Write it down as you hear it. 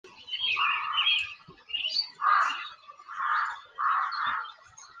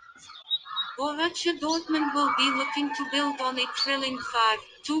Borussia Dortmund will be looking to build on a thrilling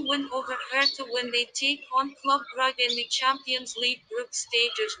 5-2 win over Hertha when they take on Club Brugge in the Champions League group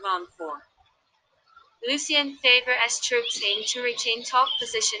stages round 4. Lucien Favre's troops aim to retain top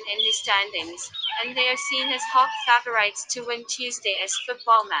position in the standings, and they are seen as hot favorites to win Tuesday's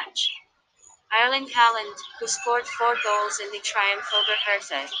football match. Erling Haaland, who scored 4 goals in the triumph over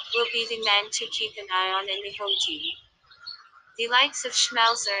Hertha, will be the man to keep an eye on in the home team. The likes of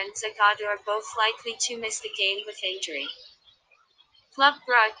Schmelzer and Zagadou are both likely to miss the game with injury. Club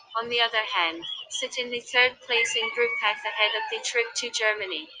Brugge, on the other hand, sit in the third place in Group F ahead of the trip to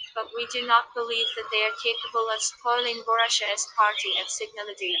Germany, but we do not believe that they are capable of spoiling Borussia's party at Signal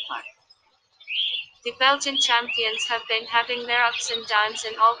Iduna Park. The Belgian champions have been having their ups and downs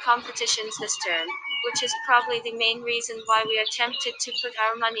in all competitions this term, which is probably the main reason why we are tempted to put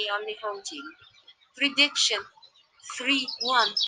our money on the home team. Prediction 3-1.